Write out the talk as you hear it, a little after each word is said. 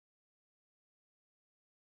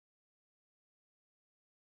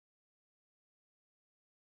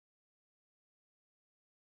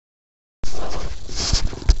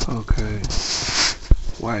Okay,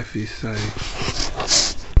 wifey say,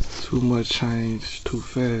 too much change too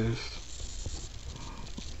fast.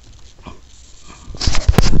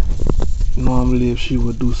 Normally if she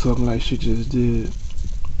would do something like she just did,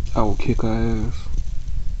 I would kick her ass.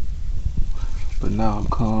 But now I'm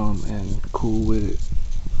calm and cool with it.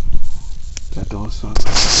 That don't sound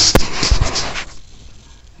like that.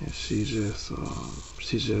 And she just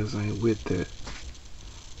ain't with that.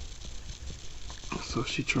 So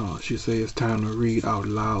she say it's time to read out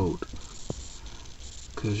loud.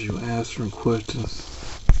 Cause you answering questions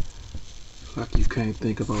like you can't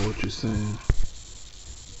think about what you're saying.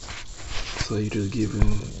 So you just giving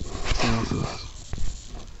answers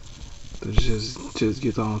to just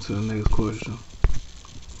get on to the next question.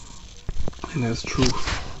 And that's truth.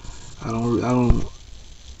 I don't, you know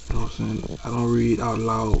what I'm saying? I don't read out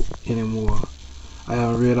loud anymore. I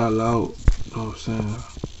haven't read out loud, you know what I'm saying?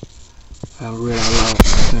 I haven't read out loud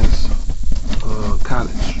since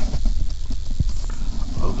college.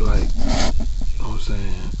 Of like, you know what I'm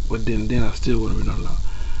saying? But then I still wouldn't read out loud.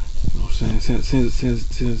 You know what I'm saying? Since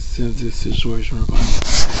this situation happened,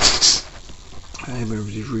 I ain't been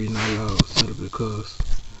just reading out loud simply because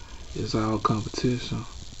it's all competition.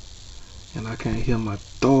 And I can't hear my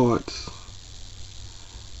thoughts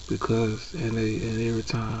because and every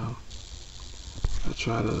time I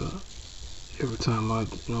try to you know what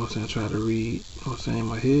I'm saying, I try to read, you know what I'm saying, in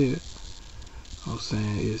my head, you know what I'm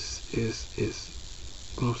saying, it's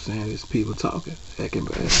you know what I'm saying, it's people talking, acting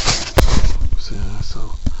bad. You know what I'm saying? So,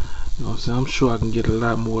 you know what I'm saying, I'm sure I can get a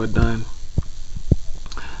lot more done.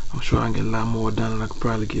 I'm sure I can get a lot more done and I can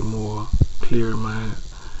probably get more clear in mind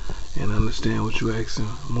and understand what you're asking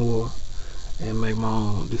more. And make my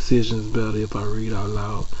own decisions better if I read out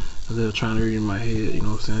loud instead of trying to read in my head, you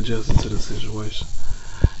know what I'm saying, adjusting to the situation.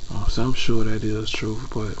 You know what I'm saying? I'm sure that is true,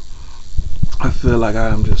 but I feel like I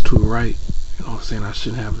am just too right. You know what I'm saying? I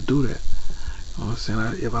shouldn't have to do that. You know what I'm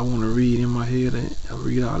saying? If I want to read in my head and I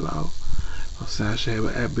read out loud, you know what I'm saying, I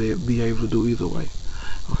should be able to do either way. You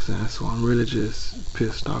know what I'm saying? So I'm really just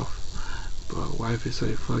pissed off. But wifey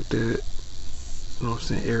say, fuck that, you know what I'm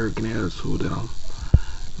saying, arrogant attitude that I'm,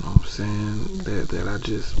 you know what I'm saying, that I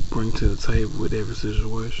just bring to the table with every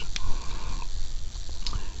situation.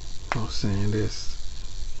 You know what I'm saying, you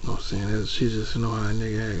know what I'm saying, that she just know how a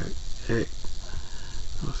nigga act. You know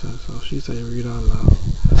what I'm saying, so she say read out loud.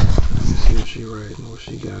 Let me see if she right and what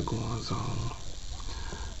she got going on.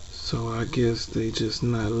 So I guess they just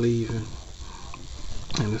not leaving.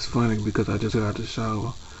 And it's funny because I just got out the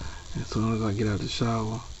shower. And as soon as I get out the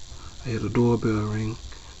shower, I hear the doorbell ring.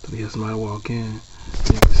 Then I hear somebody walk in.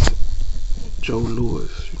 Joe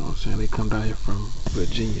Lewis, you know what I'm saying? They come down here from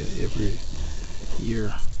Virginia every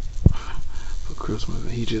year for Christmas,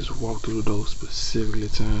 and he just walked through the door specifically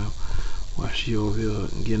time while she over here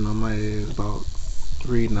getting on my ass about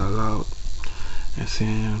reading out loud and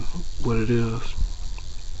saying what it is.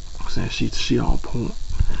 I'm saying she on point.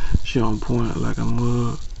 She on point like a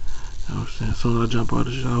mug. You know what I'm saying? As soon as I jump out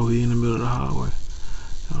the shower, he in the middle of the hallway.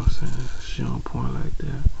 You know what I'm saying? She on point like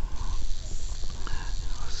that.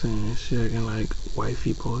 Saying she acting like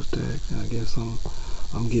wifey post act, and I guess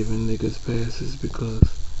I'm giving niggas passes because,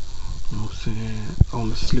 you know what I'm saying, on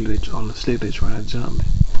the slick they trying to jump me.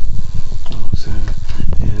 You know what I'm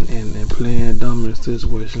saying? And playing dumb in a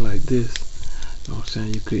situation like this, you know what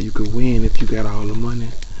I'm saying, you could win if you got all the money,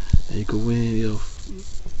 and you could win if,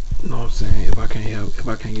 you know what I'm saying, if I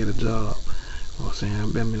can't get a job. You know what I'm saying?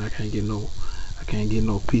 I mean I can't get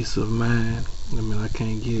no peace of mind. I mean I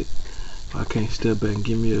can't step back and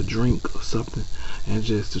give me a drink or something and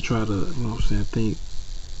just to try to, you know what I'm saying,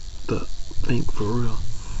 think for real. You know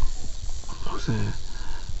what I'm saying?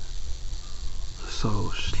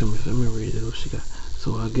 So let me read it what she got.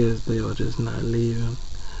 So I guess they are just not leaving.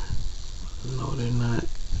 No, they're not.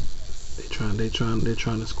 They're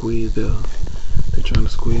trying to squeeze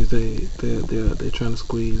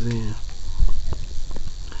in.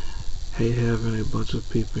 Hate having a bunch of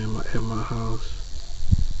people at my house.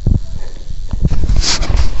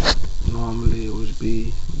 Normally it would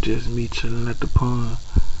be just me chilling at the pond,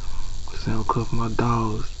 saying a couple of my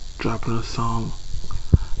dogs, dropping a song,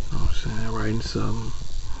 you know what I'm saying, writing something,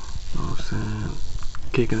 you know what I'm saying,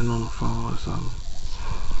 kicking it on the phone or something.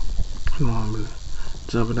 Normally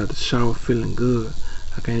jumping out the shower feeling good.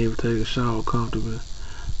 I can't even take a shower comfortably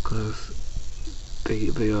because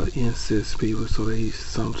they are incest people, so they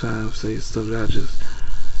sometimes say stuff that I just,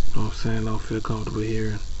 you know what I'm saying, don't feel comfortable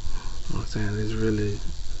hearing. You know what I'm saying, it's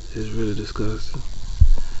really disgusting.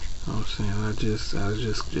 You know what I'm saying, I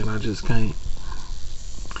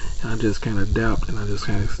just can't adapt and I just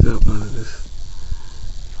can't accept none of this.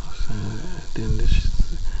 You know what I'm saying,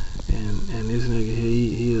 And this nigga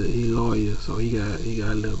here, he lawyer, so he got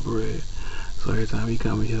a little bread. So every time he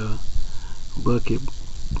come here, bucket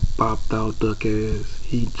popped out duck ass,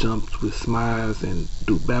 he jumps with smiles and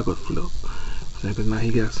do backward flip. Cause now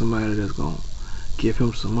he got somebody that's gonna give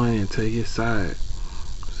him some money and take his side.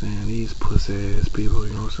 Saying these pussy ass people,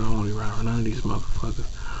 you know what I'm saying? I don't be around none of these motherfuckers.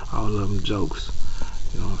 All of them jokes,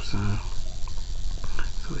 you know what I'm saying?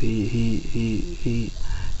 So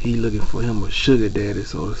he looking for him a sugar daddy,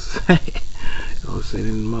 so to say. You know what I'm saying?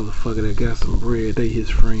 Then the motherfucker that got some bread, they his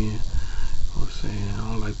friend. You know what I'm saying? I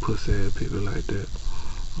don't like pussy ass people like that. You know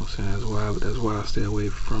what I'm saying? That's why I stay away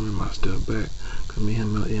from him. I step back. Cause me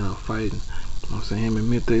and him fighting. You know what I'm saying? Him and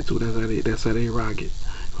Midday too, that's how they rock it.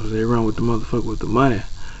 Cause they run with the motherfucker with the money. You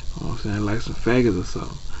know what I'm saying? Like some faggots or something. You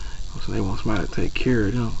know what I'm saying? They want somebody to take care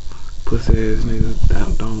of them. Pussy ass niggas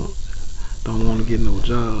that don't want to get no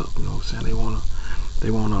job. You know what I'm saying? They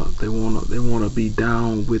wanna be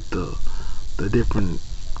down with the different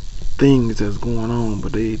things that's going on,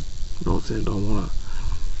 but they, you know what I'm saying, don't wanna,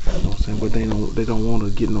 you know what I'm saying, but they don't wanna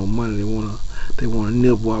get no money. They wanna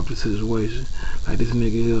nibble off the situation. Like this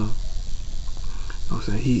nigga here, you know what I'm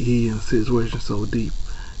saying, he in a situation so deep,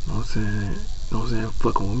 you know what I'm saying,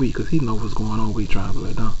 fucking with me, cause he know what's going on, but he trying to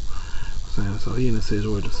play dumb. You know what I'm saying, so he in a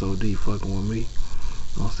situation so deep fucking with me. You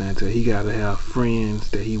know what I'm saying, till he gotta have friends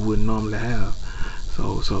that he wouldn't normally have.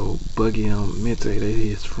 So Buggy and Mente, they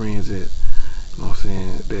his friends that, you know what I'm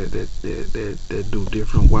saying, that do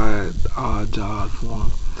different wide odd jobs for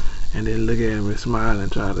him. And then look at him and smile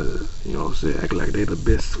and try to, you know what I'm saying, act like they the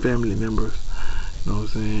best family members. You know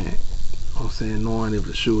what I'm saying? You know what I'm saying, knowing if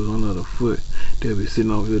the shoe was on the other foot, they'll be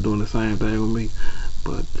sitting over here doing the same thing with me.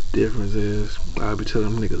 But the difference is, I'll be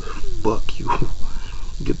telling them niggas, fuck you.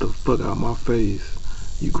 Get the fuck out of my face.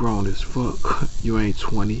 You grown as fuck. You ain't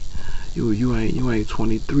 20. You ain't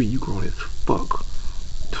 23. You grown as fuck.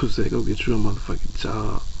 To say go get you a motherfucking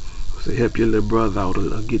job. Say help your little brother out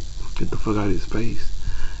or get the fuck out of his face.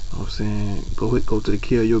 You know what I'm saying? Go take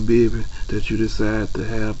care of your baby that you decide to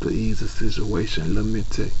have to ease the situation. Let me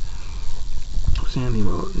tell you. I'm saying, you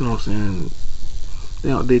know what I'm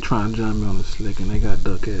saying? They trying to jump me on the slick and they got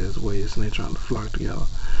duck ass ways and they trying to flock together.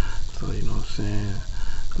 So you know what I'm saying?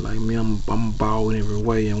 Like me, I'm ballin' every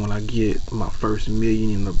way, and when I get my first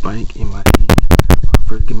million in the bank in my hand, when I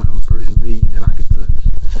first get my first million that I can touch, you know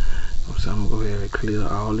what I'm saying, I'm gonna go ahead and clear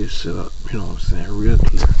all this shit up, you know what I'm saying, real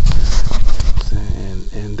clear. You know what I'm saying?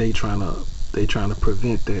 And they trying to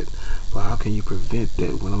prevent that. But how can you prevent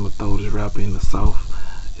that when I'm gonna throw this rapper in the South,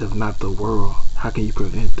 if not the world? How can you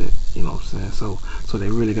prevent that? You know what I'm saying? So they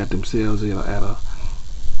really got themselves at a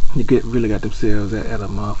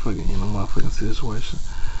motherfucking, you know, motherfucking situation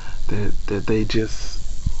that they just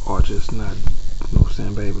are just not, you know what I'm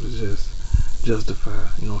saying, be able to just justify,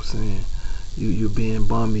 you know what I'm saying, you being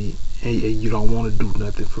bummy and you don't want to do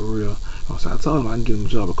nothing for real. You know what I'm saying? I told him I can give him a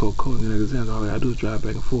job at Coca-Cola, you know, all I gotta do is drive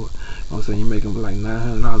back and forth. You know what I'm saying? You make him like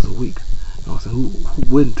 $900 a week. You know what I'm saying? Who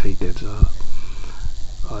wouldn't take that job?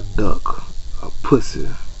 A duck, a pussy. You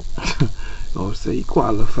know what I'm saying? He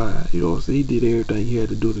qualified. You know what I'm saying? He did everything he had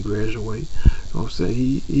to do to graduate. You know what I'm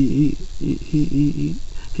saying?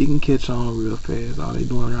 He can catch on real fast. All they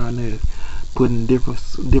doing around there is putting different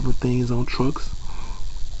things on trucks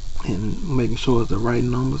and making sure it's the right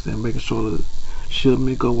numbers and making sure the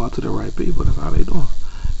shipment go out to the right people. That's all they doing.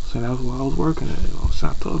 So that's what I was working at. You know what I'm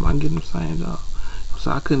saying? I told them I can get them the same job.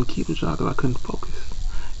 So I couldn't keep a job because I couldn't focus. You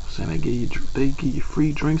know what I'm saying? They give you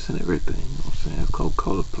free drinks and everything. You know what I'm saying? It's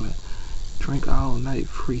Coca-Cola plant. Drink all night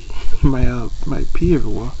free. You might pee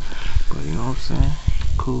everywhere, but you know what I'm saying?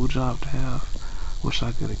 Cool job to have. Wish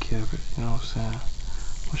I could have kept it. You know what I'm saying?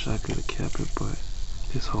 Wish I could have kept it, but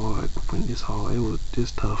it's hard. When it's hard,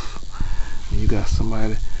 it's tough. When you got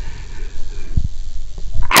somebody.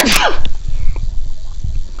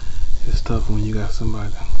 It's tough when you got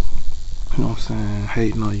somebody, you know what I'm saying,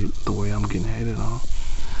 hating on you the way I'm getting hated on.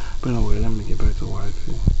 But anyway, let me get back to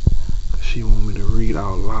wifey. She want me to read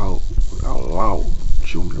out loud.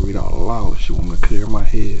 She want me to read out loud. She want me to clear my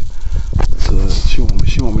head. She want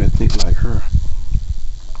me to think like her.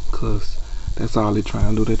 Cause that's all they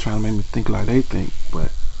trying to do. They trying to make me think like they think.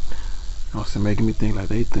 But, you know what I'm saying, making me think like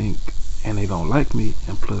they think. And they don't like me.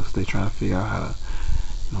 And plus, they trying to figure out how to, you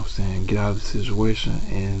know what I'm saying, get out of the situation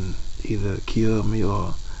and either kill me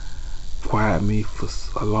or quiet me for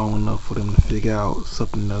long enough for them to figure out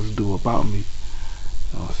something else to do about me.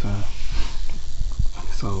 You know what I'm saying?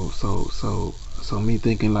 So me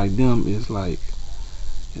thinking like them is like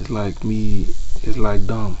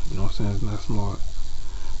dumb, you know what I'm saying? It's not smart.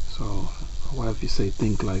 So why if you say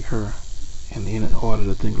think like her, and in order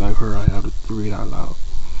to think like her, I have to read out loud.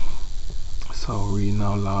 So reading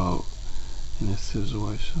out loud in this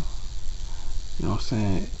situation. You know what I'm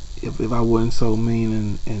saying? If I wasn't so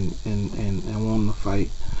mean and wanting to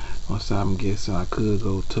fight, once I'm guessing I could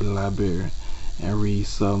go to the library and read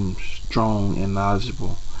something strong and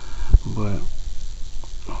knowledgeable. But you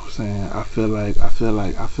know what I'm saying, I feel like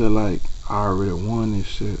I already won this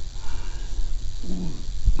shit.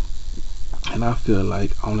 And I feel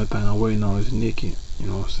like only thing I'm waiting on is Nikki, you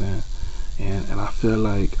know what I'm saying? And I feel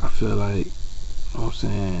like, you know what I'm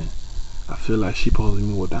saying, I feel like she supposed to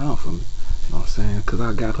be more down for me. You know what I'm saying? Cause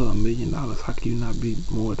I got her $1 million. How can you not be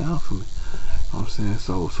more down for me? You know what I'm saying?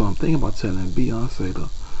 So I'm thinking about telling Beyonce to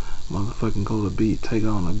motherfucking go to take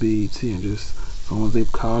on a BET and just, as soon as they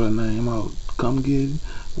call her name out, come get it.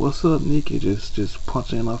 What's up, Nikki? Just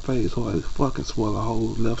punch her in her face or fucking swallow the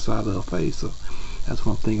whole left side of her face. So that's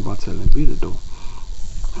what I'm thinking about telling B to do. You know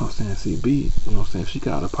what I'm saying? See, B, you know what I'm saying? If she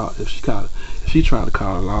tried to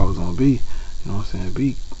call the laws on B, you know what I'm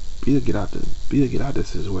saying? B'll get out this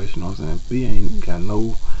situation, you know what I'm saying? B ain't got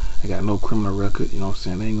no criminal record, you know what I'm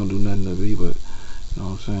saying? They ain't gonna do nothing to B, but, you know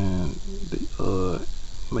what I'm saying?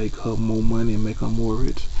 Make her more money and make her more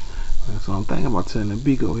rich. And so I'm thinking about telling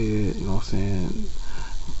B, go ahead, you know what I'm saying?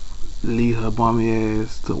 Lead her bummy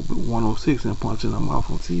ass to 106 and punch in her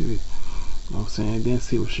mouth on TV. You know what I'm saying? Then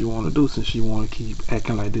see what she want to do, since she want to keep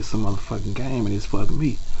acting like this some motherfucking game and it's fucking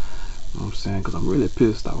me. You know what I'm saying? Because I'm really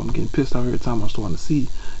pissed off. I'm getting pissed off every time I'm starting to see, you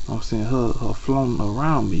know what I'm saying, her floating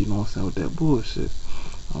around me, you know what I'm saying, with that bullshit. You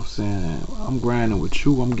know what I'm saying? I'm grinding with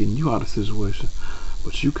you. I'm getting you out of the situation.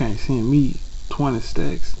 But you can't send me 20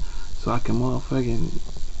 stacks so I can motherfucking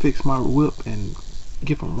fix my whip and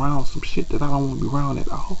get around some shit that I don't want to be around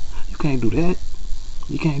at all. You can't do that.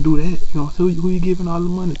 You can't do that. You know, who you giving all the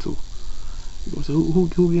money to? You know, so who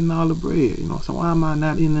getting all the bread? You know, so why am I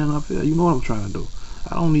not in the NFL? You know what I'm trying to do.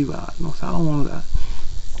 I don't even, you know, so I don't want to.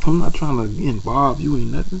 I'm not trying to involve you in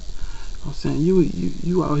nothing. You know what I'm saying?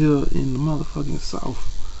 You out here in the motherfucking South.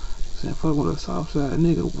 Saying fuck with a Southside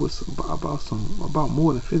nigga with about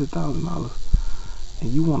more than $50,000,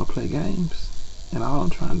 and you want to play games, and all I'm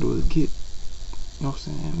trying to do is get, you know what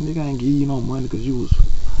I'm saying? Nigga ain't give you no money because you was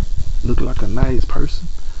looking like a nice person.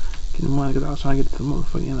 Get the money because I was trying to get to the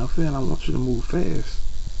motherfucking NFL, and I want you to move fast.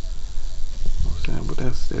 You know what I'm saying? But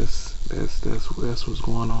that's what's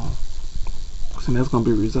going on. And that's gonna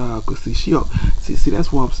be resolved. Cause see,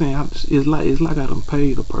 that's what I'm saying. It's like I done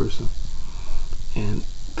paid a person and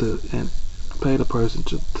pay the person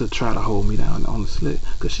to try to hold me down on the slit.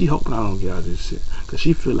 Cause she hoping I don't get out of this shit. Cause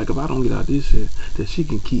she feel like if I don't get out of this shit, that she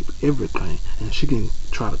can keep everything and she can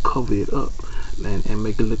try to cover it up and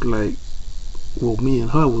make it look like what me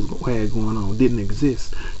and her had going on didn't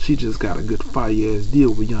exist. She just got a good fire-ass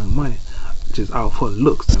deal with Young Money, just off her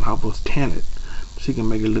looks and off her talent. She can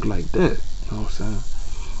make it look like that. You know what I'm saying?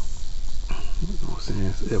 You know what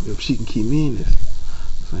I'm saying? If she can keep me in this.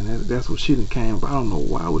 So that's what she done came. But I don't know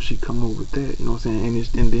why would she come over with that. You know what I'm saying?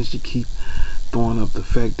 And then she keep throwing up the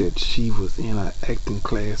fact that she was in an acting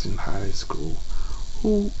class in high school.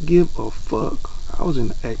 Who give a fuck? I was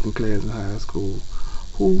in an acting class in high school.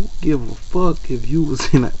 Who give a fuck if you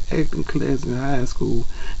was in an acting class in high school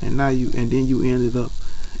and then you ended up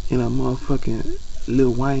in a motherfucking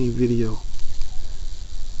Lil Wayne video,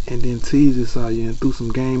 and then Teaser saw you and threw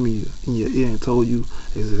some game in your ear and told you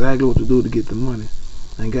exactly what to do to get the money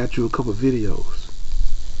and got you a couple videos.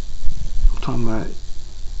 I'm talking about,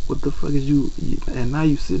 what the fuck is you and now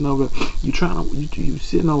you sitting over there, you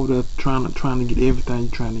sitting over there trying to get everything you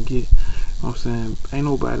trying to get. You know what I'm saying? Ain't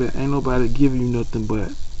nobody giving you nothing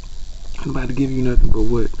but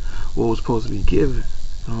what was supposed to be given.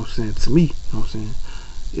 You know what I'm saying? To me, you know what I'm saying?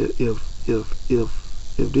 If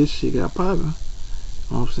this shit got popping,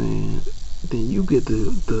 you know what I'm saying, then you get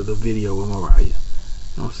the video with Mariah. You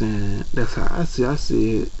know what I'm saying? That's how I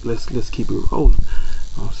said let's keep it rolling. You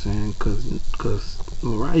know what I'm saying? Cause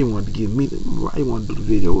Mariah wanted to do the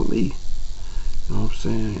video with me. You know what I'm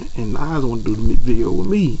saying? And Nas wanted to do the video with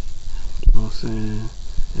me. You know what I'm saying?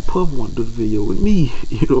 And Puff wanted to do the video with me.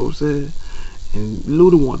 You know what I'm saying? And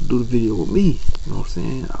Luda wanted to do the video with me. You know what I'm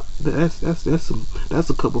saying? That's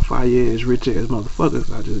a couple fire-ass, rich-ass motherfuckers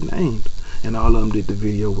I just named. And all of them did the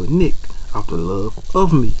video with Nick off the love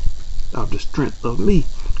of me, off the strength of me,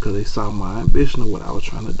 because they saw my ambition of what I was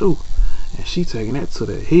trying to do. And she taking that to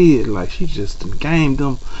the head like she just done gamed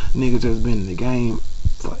them. Niggas just been in the game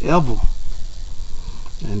forever.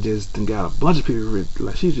 And just done got a bunch of people,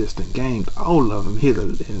 like she just done gamed all of them, hit her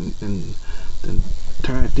and then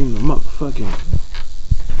turned into motherfucking.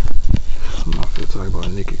 I'm not gonna talk about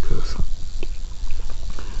Nikki cause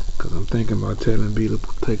I'm thinking about telling B to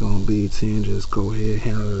take on BT and just go ahead and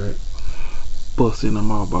handle that, busting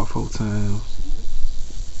them out about 4 times.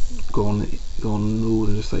 go on the news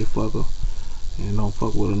and just say fuck her and don't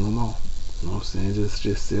fuck with her no more. You know what I'm saying?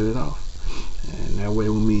 Just set it off. And that way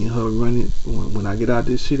when me and her run it, when I get out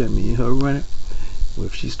this shit, that me and her run it,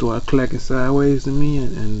 if she start clacking sideways to me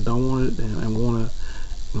and don't want it and wanna,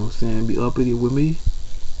 you know what I'm saying, be uppity with me,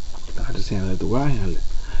 I just handle it the way I handle it.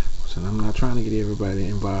 So I'm not trying to get everybody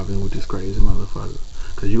involved in with this crazy motherfucker.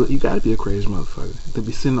 Cause you gotta be a crazy motherfucker to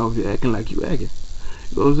be sitting over here acting like you acting.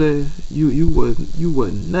 You know what I'm saying? You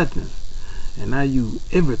wasn't nothing, and now you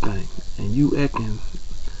everything, and you acting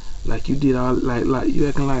like you did all like you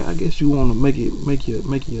acting like I guess you want to make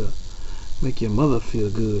your mother feel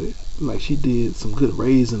good, like she did some good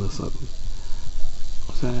raising or something.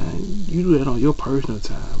 I'm saying you do that on your personal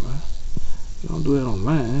time, man. You don't do that on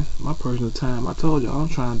mine. My personal time, I told you, all I'm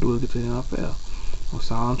trying to do is get to the NFL.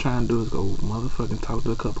 So all I'm trying to do is go motherfucking talk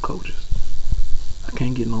to a couple coaches. I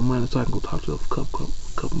can't get no money, so I can go talk to a couple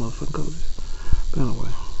motherfucking coaches. But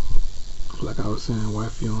anyway, like I was saying,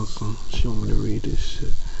 wifey on some, she want me to read this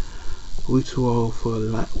shit. We too old for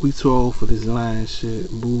this lying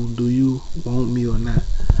shit. Boo, do you want me or not?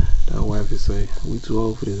 That wifey say, we too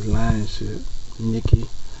old for this lying shit. Nikki.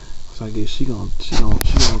 So I guess she gonna she gonna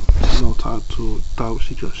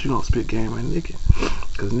spit game at Nikki,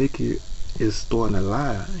 cause Nikki is starting to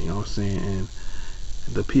lie. You know what I'm saying? And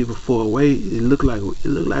the people far away, it look like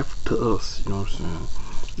to us. You know what I'm saying?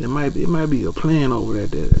 It might be a plan over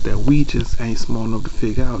there that we just ain't smart enough to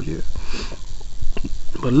figure out yet.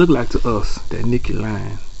 But it look like to us that Nikki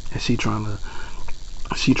lying, and she trying to,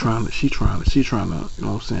 you know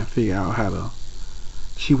what I'm saying, figure out how to.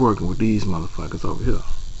 She working with these motherfuckers over here.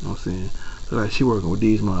 You know what I'm saying? So like she working with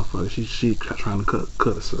these motherfuckers. She trying to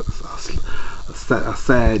cut a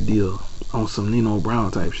side deal on some Nino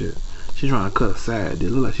Brown type shit. She trying to cut a side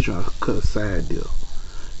deal. Look like she trying to cut a side deal.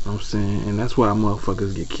 You know what I'm saying? And that's why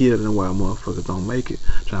motherfuckers get killed and why motherfuckers don't make it.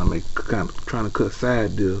 Trying to cut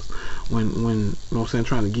side deals when you know what I'm saying,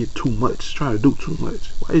 trying to get too much, trying to do too much.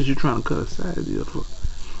 Why is you trying to cut a side deal for?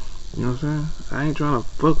 You know what I'm saying? I ain't trying to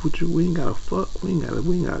fuck with you. We ain't gotta fuck. We ain't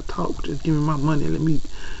gotta talk. Just give me my money. Let me, you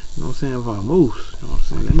know what I'm saying, if I move. You know what I'm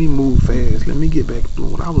saying? Let me move fast. Let me get back to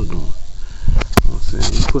doing what I was doing. You know what I'm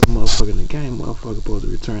saying? You put a motherfucker in the game, motherfucker supposed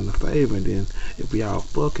to return the favor, and then if we all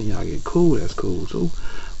fucking y'all get cool, that's cool too.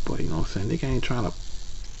 But you know what I'm saying? Nigga ain't trying to.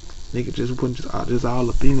 Nigga just wouldn't just all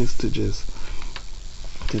the things to just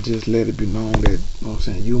let it be known that, you know what I'm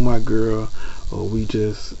saying, you my girl, or we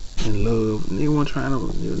just in love. Nigga wasn't trying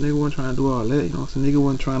to do all that. You know what I'm saying? Nigga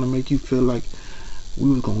wasn't trying to make you feel like we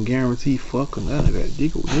was gonna guarantee fuck or none of that.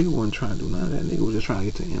 Nigga wasn't trying to do none of that. Nigga was just trying to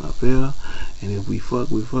get to the NFL, and if we fuck,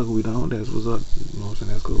 we don't. That's what's up. You know what I'm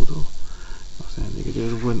saying? That's cool too. You know what I'm saying? Nigga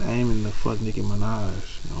just wasn't aiming to fuck Nicki Minaj.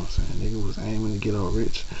 You know what I'm saying? Nigga was aiming to get all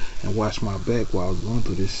rich and watch my back while I was going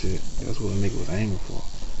through this shit. That's what a nigga was aiming for.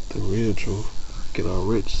 The real truth. Get all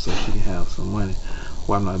rich so she can have some money.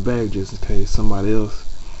 Watch my back just in case somebody else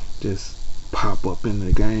just pop up in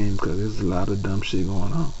the game, because there's a lot of dumb shit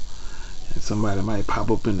going on. And somebody might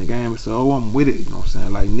pop up in the game and say, oh, I'm with it. You know what I'm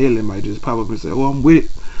saying? Like Nelly might just pop up and say, oh, I'm with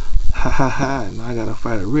it. Ha ha ha. And I gotta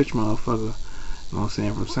fight a rich motherfucker, you know what I'm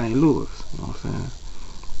saying, from St. Louis. You know what I'm saying?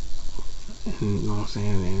 And, you know what I'm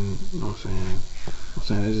saying? And, you know what I'm saying? You know what I'm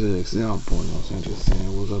saying? That's just an example. You know what I'm saying? Just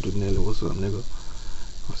saying, what's up to Nelly? What's up, nigga? You know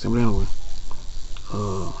what I'm saying? But anyway.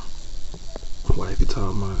 Wifey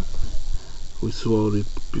talking about we too old to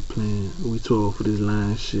be playing, we too old for this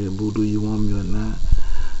lying shit. Boo, do you want me or not?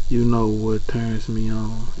 You know what turns me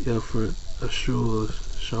on. Effort assures,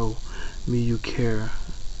 show me you care.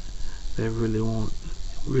 That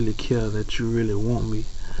really care that you really want me.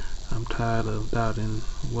 I'm tired of doubting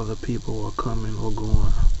whether people are coming or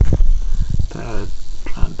going. Tired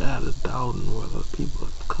of doubting whether people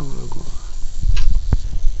are coming or going.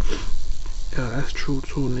 Yeah, that's true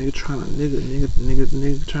too. Nigga trying to get, you know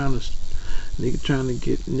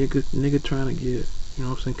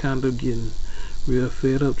what I'm saying, kind of getting real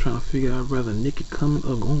fed up, trying to figure out whether Nikki coming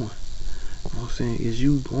or going. You know what I'm saying? Is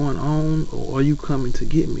you going on, or are you coming to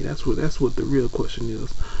get me? That's what the real question is. You know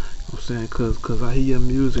what I'm saying? Cause I hear your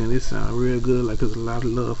music and it sounds real good, like there's a lot of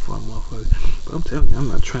love for a motherfucker. But I'm telling you, I'm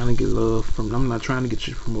not trying to get love from, I'm not trying to get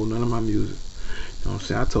you to promote none of my music. You know what I'm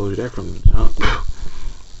saying? I told you that from the jump.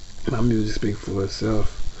 My music speaks for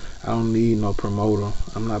itself. I don't need no promoter.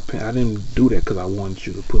 I didn't do that because I wanted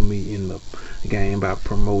you to put me in the game by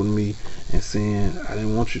promoting me and saying I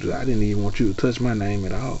didn't even want you to touch my name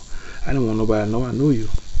at all. I didn't want nobody to know I knew you,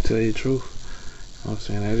 to tell you the truth. You know what I'm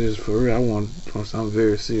saying? That is for real. I'm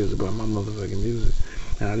very serious about my motherfucking music.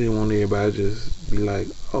 And I didn't want everybody to just be like,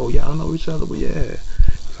 oh, y'all know each other, but yeah.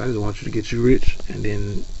 So I just want you to get you rich and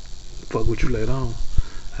then fuck with you later on.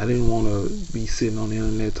 I didn't want to be sitting on the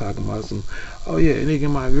internet talking about some, oh yeah, nigga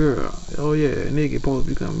my girl. Oh yeah, nigga supposed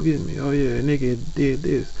to be coming get me. Oh yeah, nigga did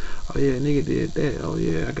this. Oh yeah, nigga did that. Oh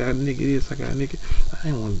yeah, I got nigga this, I got nigga. I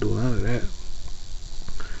ain't want to do none of that.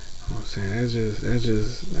 You know what I'm saying?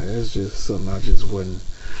 That's just something I just wasn't.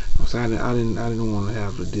 I'm saying I didn't want to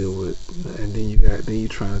have to deal with. And then you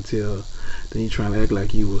trying to act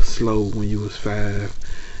like you was slow when you was 5.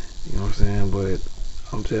 You know what I'm saying? But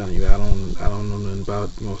I'm telling you, I don't know nothing about,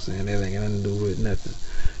 you know what I'm saying, that ain't got nothing to do with nothing.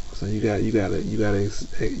 So you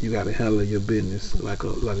gotta handle your business like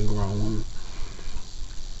a grown woman.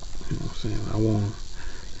 You know what I'm saying?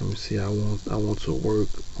 Let me see, I want to work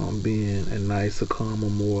on being a nicer, calmer,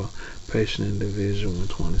 more patient individual in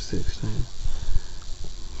 2016.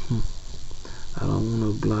 I don't want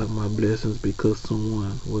to block my blessings because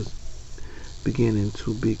someone was beginning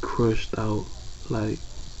to be crushed out like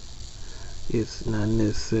it's not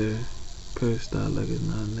necessary. Cursed out like it's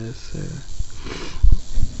not necessary.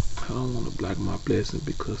 I don't want to block my blessings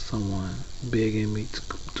because someone begging me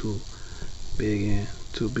begging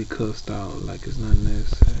to be cussed out like it's not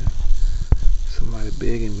necessary. Somebody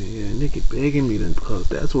begging me, yeah, Nikki begging me to cuss.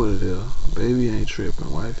 That's what it is. Baby ain't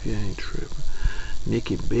tripping, wifey ain't tripping.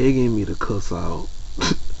 Nikki begging me to cuss out.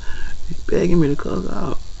 Begging me to cuss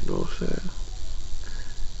out. You know what I'm saying?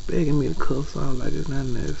 Begging me to cuss out like it's not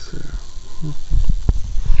necessary.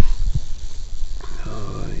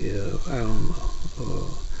 Yeah, I don't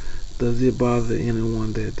know. Does it bother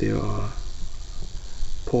anyone that there are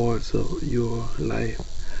parts of your life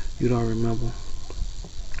you don't remember?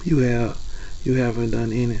 You haven't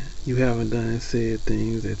done and said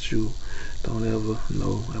things that you don't ever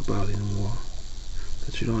know about anymore.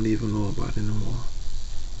 That you don't even know about anymore.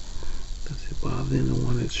 Does it bother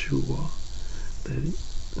anyone that you are?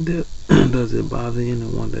 Does it bother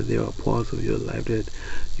anyone that there are parts of your life that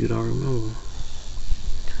you don't remember?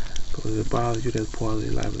 Does it bother you that part of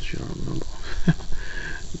your life that you don't remember?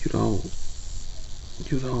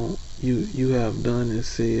 You have done and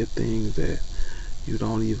said things that you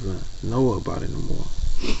don't even know about anymore.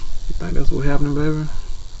 You think that's what happened, baby?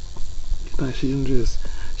 You think she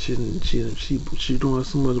doing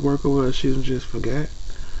so much work over there, she didn't just forget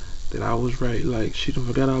that I was right? Like, she done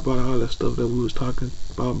forgot about all that stuff that we was talking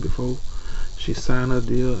about before she signed her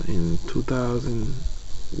deal in 2000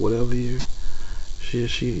 whatever year. You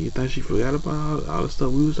think she forgot about all the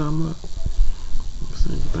stuff we was talking about?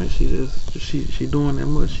 You think she doing that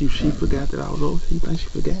much? She forgot that I was over. You think she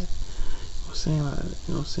forgot? I'm saying, like,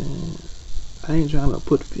 you know what I'm saying? I ain't trying to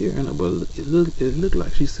put fear in her, but it look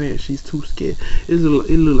like she's saying she's too scared. It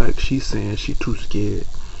look like she's saying she's too scared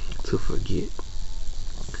to forget.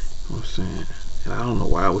 You know what I'm saying? And I don't know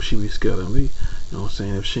why would she be scared of me. You know what I'm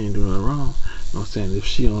saying? If she ain't doing nothing wrong. You know what I'm saying? If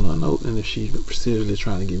she on her note and if she seriously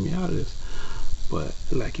trying to get me out of this. But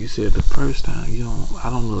like you said the first time, I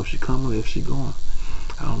don't know if she coming or if she going.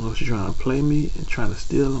 I don't know if she's trying to play me and trying to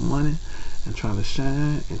steal the money and trying to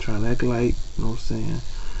shine and trying to act like, you know what I'm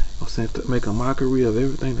saying, to make a mockery of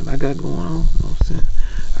everything that I got going on. You know what I'm saying?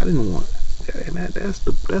 I didn't want, and that's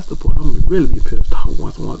the point. I'm gonna really be pissed off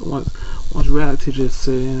once reality just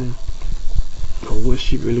set in, or what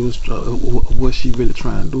she really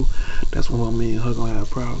trying to do. That's when me and her gonna have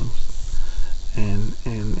problems. And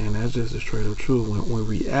that's just the straight up truth. When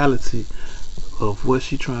reality of what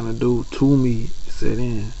she trying to do to me set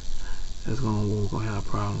in, we're gonna have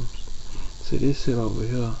problems. See, this shit over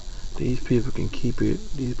here, these people can keep it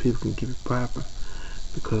popping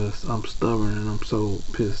because I'm stubborn and I'm so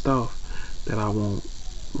pissed off that I won't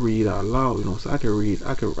read out loud. You know, so I can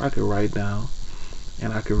write down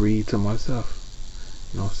and I can read to myself.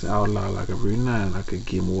 You know what I'm saying? Out loud, I can read now and I could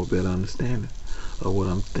get more better understanding of what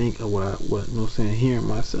I'm thinking, you know what I'm saying, hearing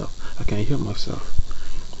myself. I can't hear myself.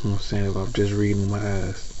 You know what I'm saying? If I'm just reading with my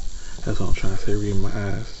eyes. That's what I'm trying to say, reading with my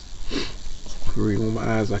eyes. Reading with my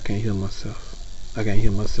eyes, I can't hear myself. You know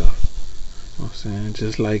what I'm saying?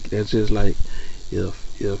 Just like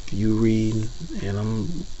if you reading and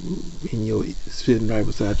I'm in your sitting right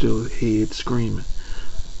beside your head screaming.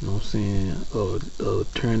 You know what I'm saying?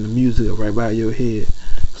 Turn the music up right by your head.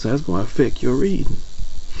 So that's gonna affect your reading.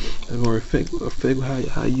 It's gonna affect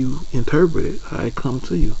how you interpret it, how it come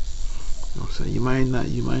to you. You know what I'm saying? You might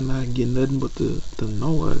not get nothing but the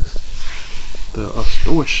noise, the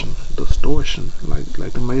distortion,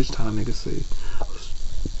 like the major time niggas say,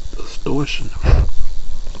 distortion.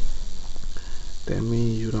 That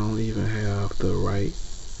means you don't even have the right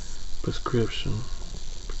participation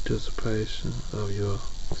of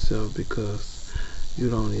yourself because you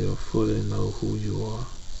don't even fully know who you are.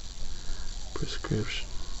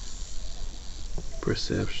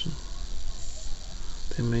 Perception.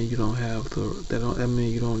 that mean you don't have that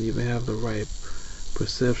mean you don't even have the right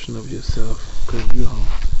perception of yourself, because you don't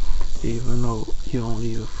even know, you don't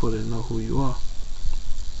even fully know who you are.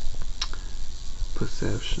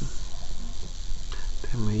 Perception.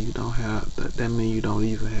 That mean you don't have that mean you don't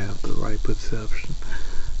even have the right perception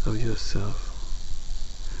of yourself,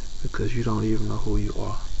 because you don't even know who you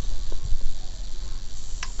are.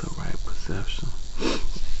 The right perception.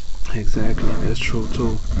 Exactly. That's true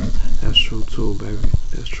too. That's true too, baby.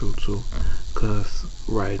 That's true too. Cause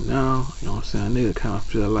right now, you know what I'm saying, nigga kind of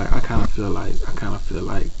feel like, you know what I'm saying, I kind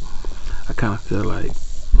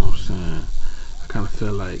of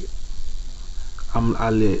feel like I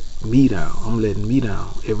let me down. I'm letting me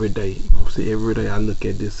down every day. You know what I'm saying? Every day I look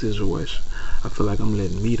at this situation, I feel like I'm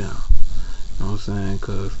letting me down. You know what I'm saying?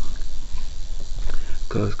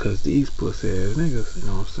 Cause these pussy ass niggas, you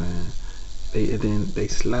know what I'm saying, they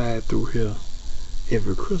slide through here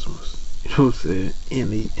every Christmas. You know what I'm saying?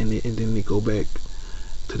 And then they go back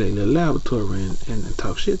to their little laboratory and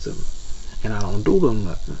talk shit to me. And I don't do them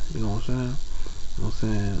nothing. You know what I'm saying? You know what I'm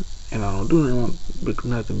saying? And I don't do them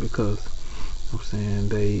nothing because, you know what I'm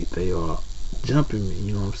saying, they are jumping me.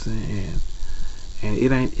 You know what I'm saying? And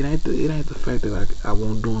it ain't the fact that I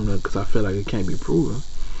won't do them nothing because I feel like it can't be proven.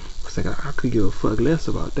 It's like I could give a fuck less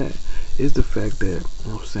about that. It's the fact that, you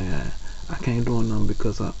know what I'm saying, I can't do nothing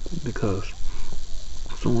because as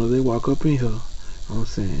soon as they walk up in here, you know what I'm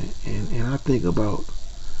saying, and I think about,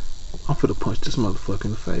 I'm finna punch this motherfucker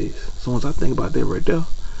in the face. As soon as I think about that right there,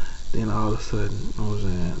 then all of a sudden, you know what I'm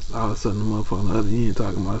saying, all of a sudden the motherfucker on the other end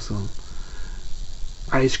talking about some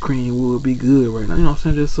ice cream would be good right now. You know what I'm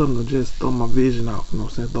saying? Just something to just throw my vision off, you know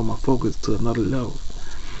what I'm saying, throw my focus to another level.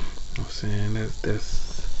 You know what I'm saying? And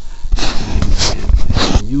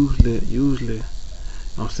usually, you know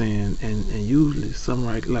what I'm saying, and usually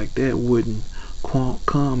something like that wouldn't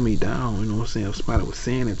calm me down, you know what I'm saying, if somebody was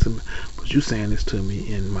saying it to me, but you saying this to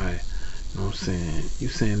me in my, you know what I'm saying, you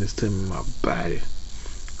saying this to me in my body,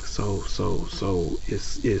 so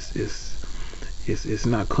it's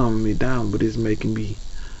not calming me down, but it's making me,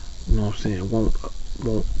 you know what I'm saying, want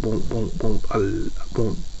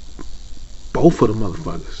both of the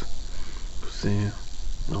motherfuckers, you know what I'm saying,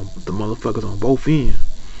 you know, the motherfuckers on both ends,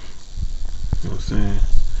 you know what I'm saying,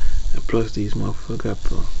 and plus these motherfuckers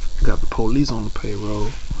got the police on the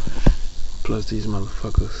payroll. Plus these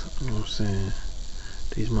motherfuckers, you know what I'm saying?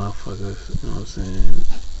 These motherfuckers, you know what I'm saying?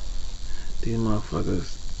 These motherfuckers,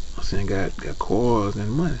 you know what I'm saying, got cars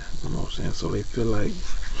and money, you know what I'm saying? So they feel like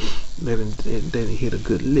they didn't hit a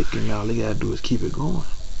good lick, and all they gotta do is keep it going. You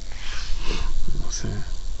know what I'm saying?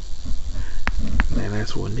 And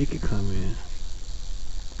that's where Nikki come in. You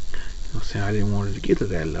know what I'm saying? I didn't want her to get to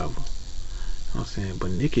that level. You know what I'm saying?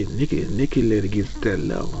 But Nikki let it get to that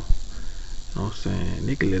level. You know what I'm saying?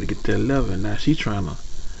 Nikki let it get to that level, and now she trying to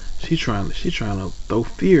throw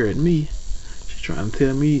fear at me. She trying to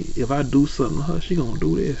tell me if I do something to her, she gonna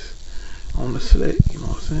do this on the select. You know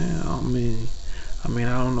what I'm saying? I mean,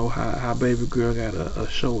 I don't know how baby girl got a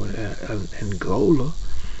show in Angola. You know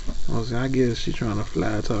what I'm saying? I guess she trying to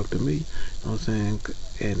fly talk to me. You know what I'm saying?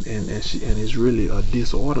 And it's really a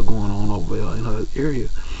disorder going on over there in her area.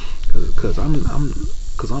 Cause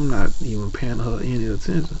I'm not even paying her any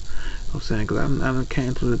attention. You know what I'm saying? Cause I done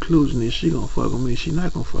came to the conclusion that she gonna fuck with me, she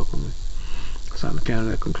not gonna fuck with me. So I done came to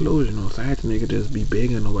that conclusion. You know what I'm saying? I had to nigga just be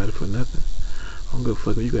begging nobody for nothing. I don't give a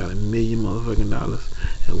fuck if you got $1 million motherfucking dollars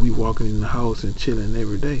and we walking in the house and chilling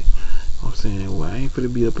every day. You know what I'm saying? Well, I ain't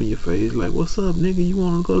finna be up in your face like, what's up, nigga? You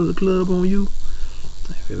wanna go to the club on you?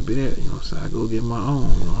 I ain't finna be that. You know what I'm saying? I go get my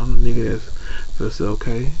own. You know, I'm the nigga that's finna say,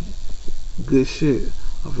 okay, good shit,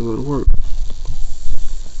 I'm finna go to work.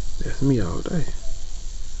 That's me all day.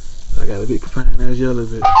 I got a big fine ass yellow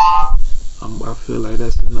bit. I feel like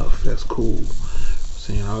that's enough. That's cool. I'm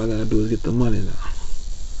saying all I gotta do is get the money now.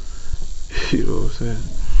 You know what I'm saying?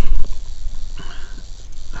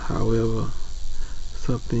 However,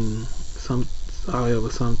 some things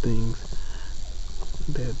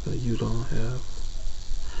that you don't have.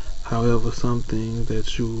 However, some things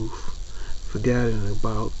that you've forgotten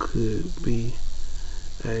about could be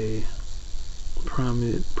a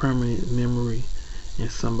permanent memory in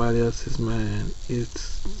somebody else's mind.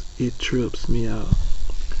 It trips me out.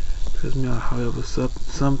 However,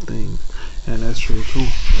 some things, and that's true too. You know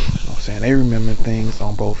what I'm saying? They remember things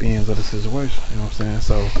on both ends of the situation. You know what I'm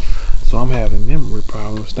saying? So I'm having memory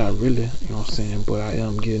problems. Not really. You know what I'm saying? But I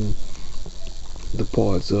am getting the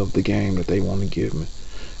parts of the game that they want to give me. You know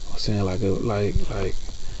what I'm saying?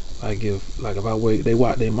 If I wake,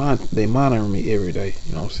 they monitor me every day.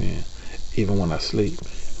 You know what I'm saying? Even when I sleep.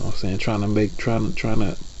 You know what I'm saying? Trying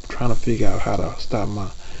to figure out how to stop my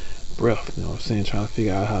breath, you know what I'm saying? Trying to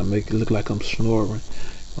figure out how to make it look like I'm snoring. You know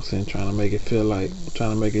what I'm saying? Trying to make it feel like,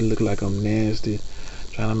 trying to make it look like I'm nasty.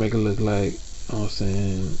 Trying to make it look like, you know what I'm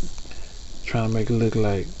saying? Trying to make it look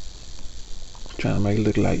like,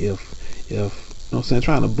 if, you know what I'm saying,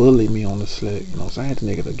 trying to bully me on the slick. You know what I'm saying? I had the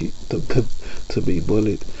nigga to be bullied.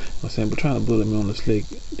 You know what I'm saying? But trying to bully me on the slick,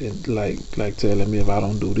 and like telling me if I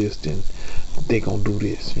don't do this, then they gonna do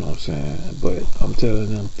this. You know what I'm saying? But I'm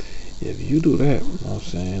telling them, if you do that, you know what I'm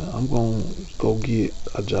saying, I'm gonna go get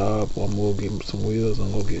a job, or I'm gonna get some wheels,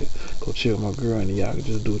 I'm gonna go chill with my girl, and y'all can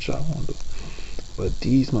just do what y'all wanna do. But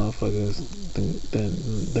these motherfuckers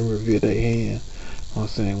then revere their hand. You know what I'm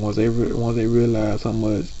saying? Once they realize how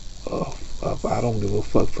much of I don't give a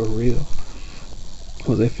fuck for real.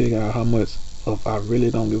 Once they figure out how much of I really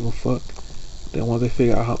don't give a fuck, then once they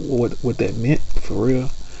figure out what that meant for real, you know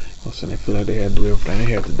what I'm saying, they feel like they had to do everything they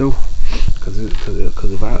had to do. Cause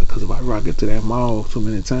if I rock it to that mall too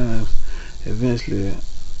many times, eventually, you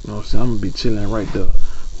know what I'm saying, I'm gonna be chilling right there